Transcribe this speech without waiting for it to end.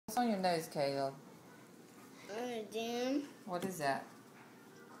on your nose, Caleb? Then What is that?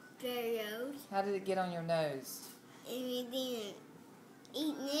 Cherrios. How did it get on your nose? And then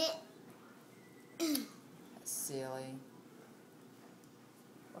eating it. That's silly.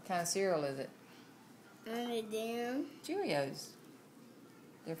 What kind of cereal is it? And then Cheerios.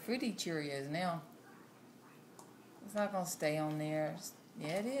 They're fruity Cheerios now. It's not going to stay on there.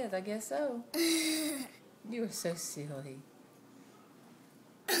 Yeah, it is. I guess so. You are so silly.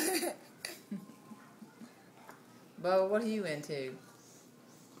 Bo, what are you into?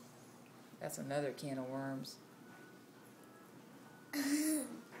 That's another can of worms.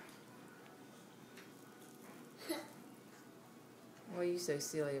 What are you so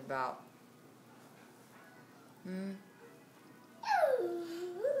silly about? Hmm?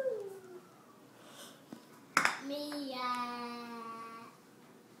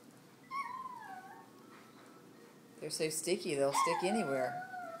 They're so sticky, they'll stick anywhere.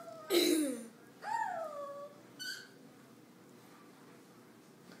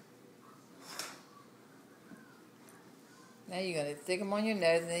 Now you're going to stick them on your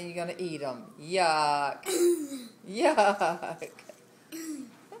nose and then you're going to eat them. Yuck. Yuck.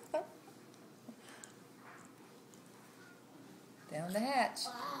 Down the hatch.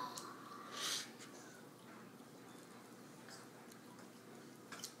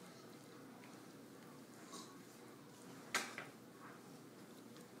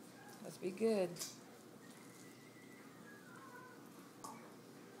 Must be good.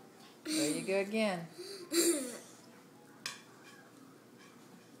 There you go again.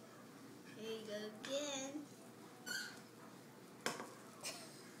 Here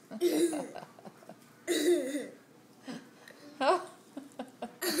you go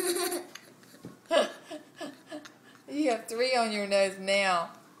You have 3 on your nose now.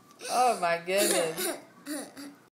 Oh my goodness.